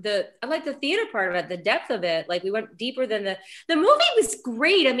about I liked the theater part of it, the depth of it. Like we went deeper than the movie was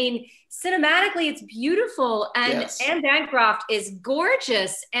great. I mean, cinematically, it's beautiful, and Anne Bancroft is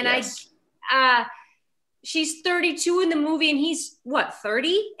gorgeous. And she's 32 in the movie, and he's what,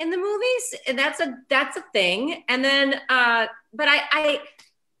 30 in the movies, and that's a thing. And then, but I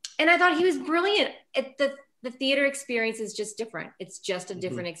thought he was brilliant. The theater experience is just different. It's just a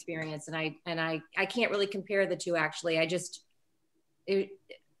different experience. And I can't really compare the two, actually.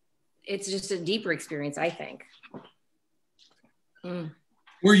 It's just a deeper experience, I think.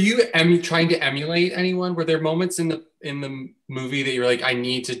 Were you trying to emulate anyone? Were there moments in the movie that you were like, I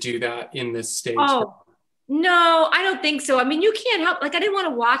need to do that in this stage? Oh, no, I don't think so. I mean, you can't help, like, I didn't want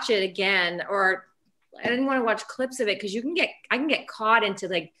to watch it again, or I didn't want to watch clips of it, because I can get caught into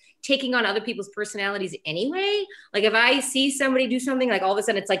like taking on other people's personalities anyway. Like if I see somebody do something, like all of a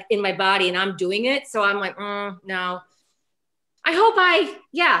sudden it's like in my body and I'm doing it. So I'm like, no. I hope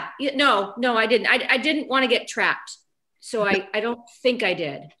no, I didn't. I didn't want to get trapped. So I don't think I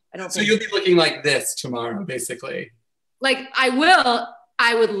did. You'll be looking like this tomorrow, basically. Like I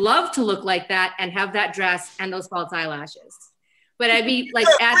would love to look like that and have that dress and those false eyelashes. But I'd be like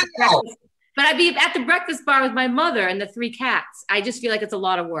I'd be at the breakfast bar with my mother and the 3 cats. I just feel like it's a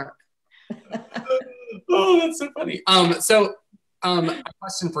lot of work. Oh, that's so funny. A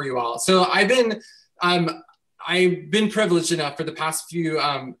question for you all. So I've been privileged enough for the past few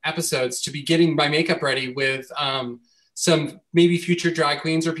episodes to be getting my makeup ready with some maybe future drag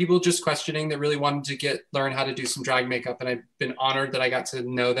queens or people just questioning that really wanted to learn how to do some drag makeup. And I've been honored that I got to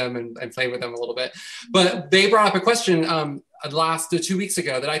know them and play with them a little bit. But they brought up a question last 2 weeks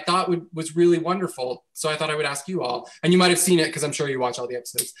ago that I thought was really wonderful. So I thought I would ask you all, and you might've seen it because I'm sure you watch all the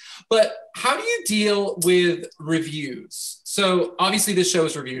episodes, but how do you deal with reviews? So obviously this show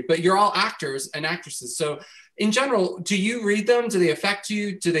is reviewed, but you're all actors and actresses. So in general, do you read them? Do they affect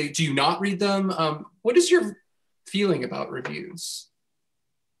you? Do you not read them? What is your feeling about reviews?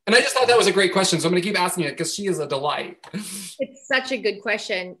 And I just thought that was a great question. So I'm gonna keep asking it because she is a delight. It's such a good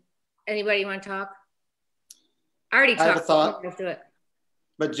question. Anybody want to talk? I already talked. I have a thought. Let's do it.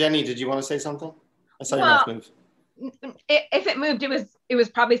 But Jenny, did you want to say something? I saw your mouth move. If it moved, it was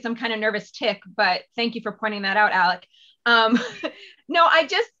probably some kind of nervous tick, but thank you for pointing that out, Alek. No, I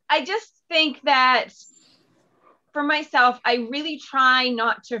just think that for myself, I really try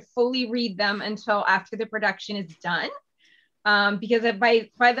not to fully read them until after the production is done. Because by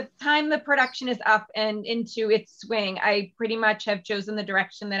the time the production is up and into its swing, I pretty much have chosen the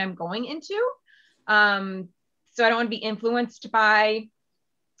direction that I'm going into. So I don't want to be influenced by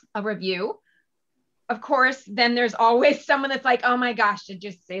a review. Of course, then there's always someone that's like, oh my gosh, to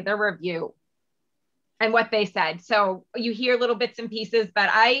just say the review and what they said. So you hear little bits and pieces, but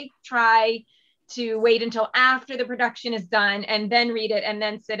I try to wait until after the production is done and then read it and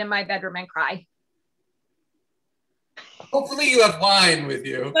then sit in my bedroom and cry. Hopefully you have wine with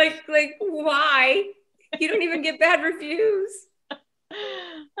you. Like why? You don't even get bad reviews.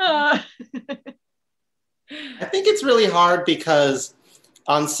 I think it's really hard because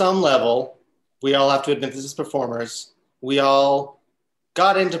on some level, we all have to admit this as performers, we all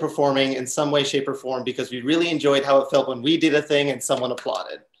got into performing in some way, shape, or form because we really enjoyed how it felt when we did a thing and someone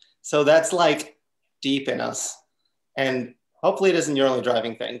applauded. So that's like deep in us. And hopefully it isn't your only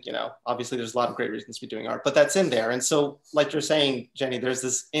driving thing, you know. Obviously there's a lot of great reasons to be doing art, but that's in there. And so like you're saying, Jenny, there's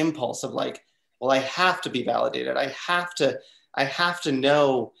this impulse of like, well, I have to be validated. I have to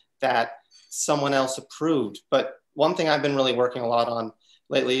know that someone else approved. But one thing I've been really working a lot on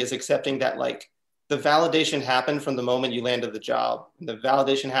lately is accepting that like the validation happened from the moment you landed the job. And the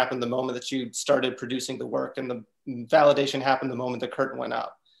validation happened the moment that you started producing the work, and the validation happened the moment the curtain went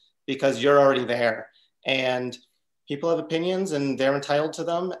up, because you're already there. And people have opinions and they're entitled to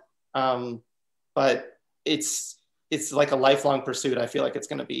them. But it's like a lifelong pursuit. I feel like it's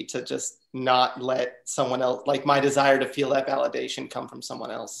going to be to just not let someone else, like my desire to feel that validation, come from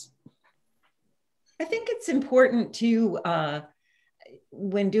someone else. I think it's important to,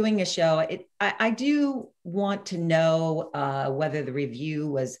 when doing a show, I do want to know whether the review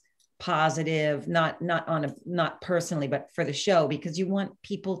was positive, not personally, but for the show, because you want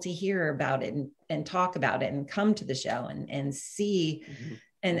people to hear about it and talk about it and come to the show and see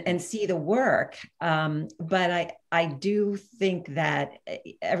and see the work. But I do think that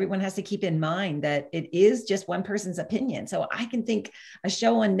everyone has to keep in mind that it is just one person's opinion. So I can think a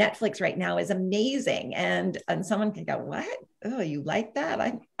show on Netflix right now is amazing, and someone can go, "What? Oh, you like that?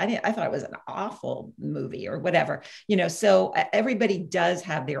 I thought it was an awful movie," or whatever. You know, so everybody does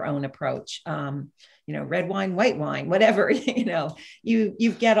have their own approach. You know, red wine, white wine, whatever. You know,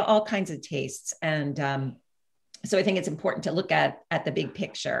 you get all kinds of tastes, and so I think it's important to look at the big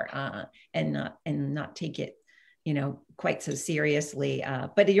picture and not take it, you know, quite so seriously.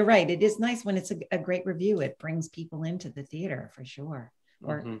 But you're right. It is nice when it's a great review. It brings people into the theater for sure,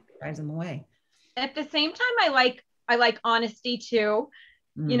 or drives them away. At the same time, I like honesty too.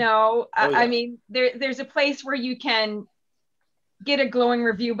 You know, I mean, there's a place where you can get a glowing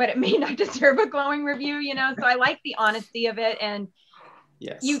review, but it may not deserve a glowing review, you know? So I like the honesty of it. And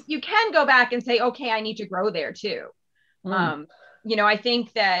yes, you can go back and say, okay, I need to grow there too. You know, I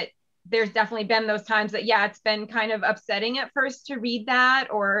think that there's definitely been those times that, yeah, it's been kind of upsetting at first to read that,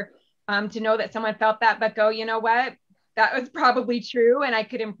 or to know that someone felt that, but go, you know what, that was probably true and I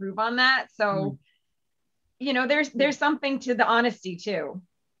could improve on that. So, you know, there's something to the honesty too.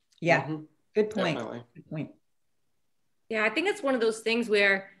 Yeah. Good point. Definitely. Good point. Yeah, I think it's one of those things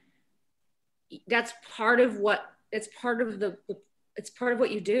where that's part of what, it's part of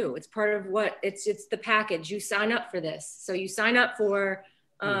what you do. It's part of what it's the package. You sign up for this. So you sign up for,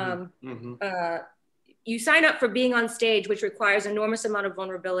 you sign up for being on stage, which requires an enormous amount of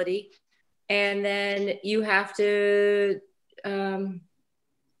vulnerability. And then you have to,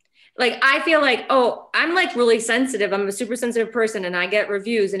 like, I feel like, oh, I'm like really sensitive. I'm a super sensitive person, and I get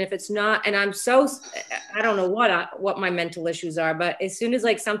reviews. And if it's not, and I'm so, I don't know what my mental issues are, but as soon as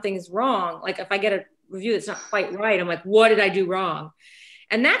like something is wrong, like if I get a review that's not quite right, I'm like, what did I do wrong?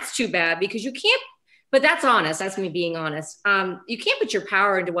 And that's too bad, because you can't but that's honest. That's me being honest. You can't put your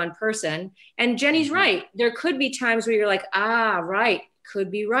power into one person. And Jenny's right. There could be times where you're like, right,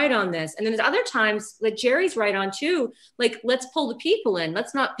 could be right on this. And then there's other times that Jeri's right on too. Like, let's pull the people in.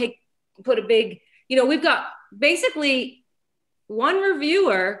 Let's not put a big, we've got basically one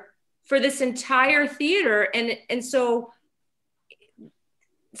reviewer for this entire theater. And so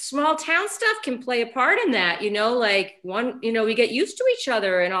small town stuff can play a part in that, like we get used to each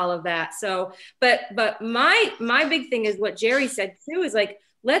other and all of that. So, but my big thing is what Jeri said too, is like,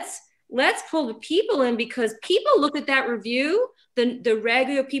 let's pull the people in, because people look at that review, the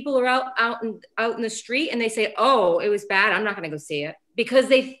regular people are out in the street, and they say, oh, it was bad, I'm not going to go see it, because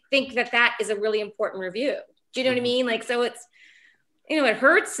they think that is a really important review. Do you know what I mean? Like, so it's, it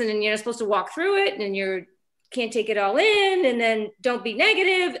hurts, and then you're supposed to walk through it, and you can't take it all in, and then don't be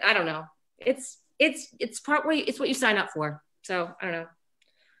negative. I don't know. It's what you sign up for. So I don't know.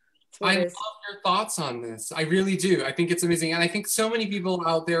 I love your thoughts on this. I really do. I think it's amazing. And I think so many people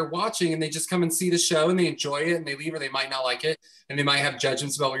out there watching, and they just come and see the show and they enjoy it and they leave, or they might not like it and they might have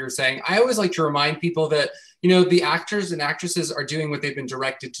judgments about what you're saying. I always like to remind people that, the actors and actresses are doing what they've been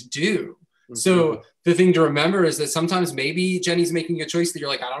directed to do. Mm-hmm. So the thing to remember is that sometimes maybe Jenny's making a choice that you're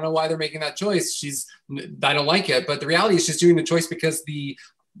like, I don't know why they're making that choice. I don't like it. But the reality is she's doing the choice because the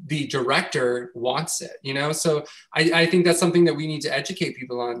director wants it, So I think that's something that we need to educate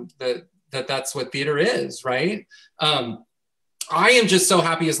people on, that's what theater is, right? I am just so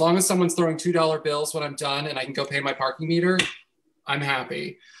happy as long as someone's throwing $2 bills when I'm done and I can go pay my parking meter, I'm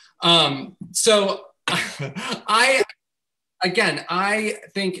happy. So I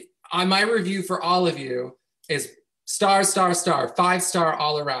think on my review for all of you is star, 5-star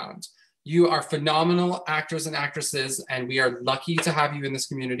all around. You are phenomenal actors and actresses, and we are lucky to have you in this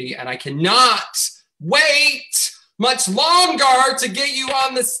community. And I cannot wait much longer to get you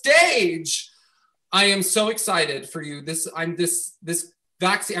on the stage. I am so excited for you. This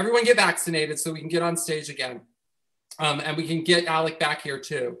vaccine. Everyone get vaccinated so we can get on stage again, and we can get Alek back here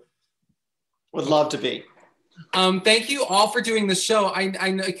too. Would love to be. Thank you all for doing the show. I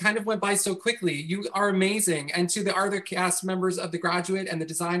know it kind of went by so quickly. You are amazing. And to the other cast members of The Graduate and the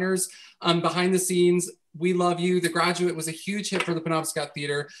designers behind the scenes, we love you. The Graduate was a huge hit for the Penobscot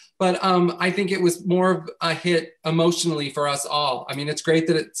Theater, but I think it was more of a hit emotionally for us all. I mean, it's great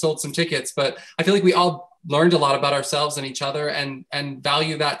that it sold some tickets, but I feel like we all learned a lot about ourselves and each other, and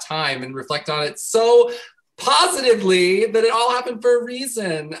value that time and reflect on it so positively that it all happened for a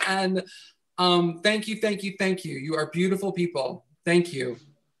reason. And thank you. You are beautiful people. Thank you.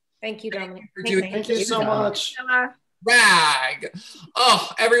 Thank you, Dominick. Thank you so much. Rag.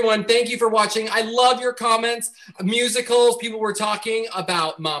 Oh, everyone, thank you for watching. I love your comments. Musicals, people were talking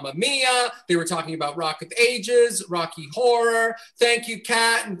about Mamma Mia. They were talking about Rock of Ages, Rocky Horror. Thank you,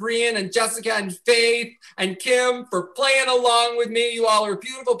 Kat and Brian and Jessica and Faith and Kim for playing along with me. You all are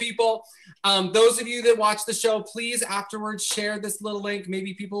beautiful people. Those of you that watch the show, please afterwards share this little link.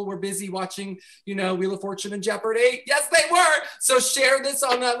 Maybe people were busy watching, Wheel of Fortune and Jeopardy. Yes, they were. So share this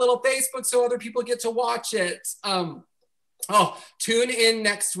on that little Facebook so other people get to watch it. Tune in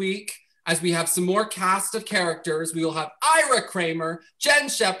next week as we have some more cast of characters. We will have Ira Kramer, Jen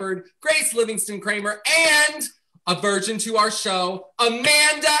Shepard, Grace Livingston Kramer, and a virgin to our show,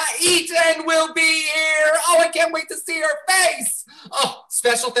 Amanda Eaton will be here. Oh, I can't wait to see her face. Oh,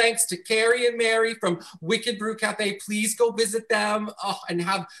 special thanks to Carrie and Mary from Wicked Brew Cafe. Please go visit them and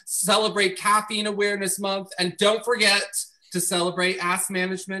celebrate Caffeine Awareness Month. And don't forget to celebrate Ass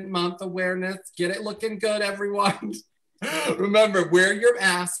Management Month awareness. Get it looking good, everyone. Remember, wear your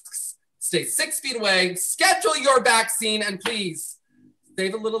masks, stay 6 feet away, schedule your vaccine, and please,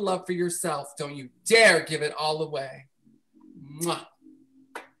 save a little love for yourself. Don't you dare give it all away. Mwah.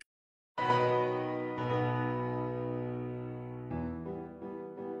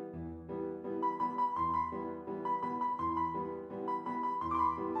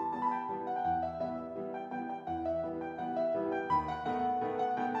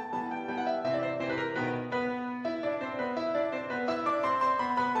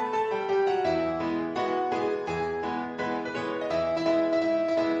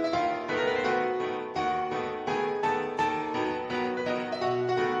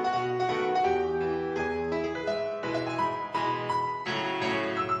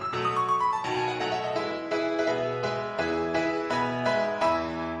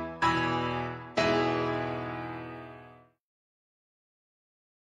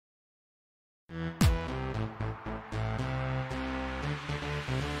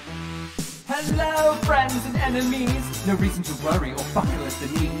 Hello, friends and enemies. No reason to worry or buckle at the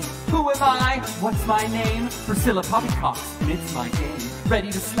knees. Who am I? What's my name? Priscilla Poppycocks, and it's my game.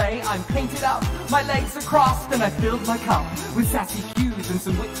 Ready to slay, I'm painted up. My legs are crossed, and I filled my cup with sassy cues and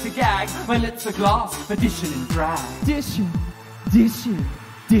some wit to gag. My lips are gloss for dishing in drag. Dishin, dishin,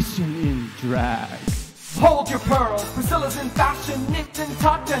 dishin in drag. Hold your pearls, Priscilla's in fashion, nipped and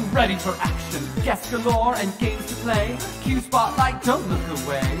tucked and ready for action. Guests galore and games to play. Cue spotlight, don't look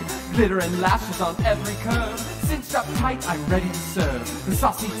away. Glitter and lashes on every curve. Cinched up tight, I'm ready to serve. The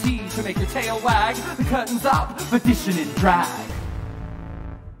saucy tea to make your tail wag. The curtain's up, but dishing in drag.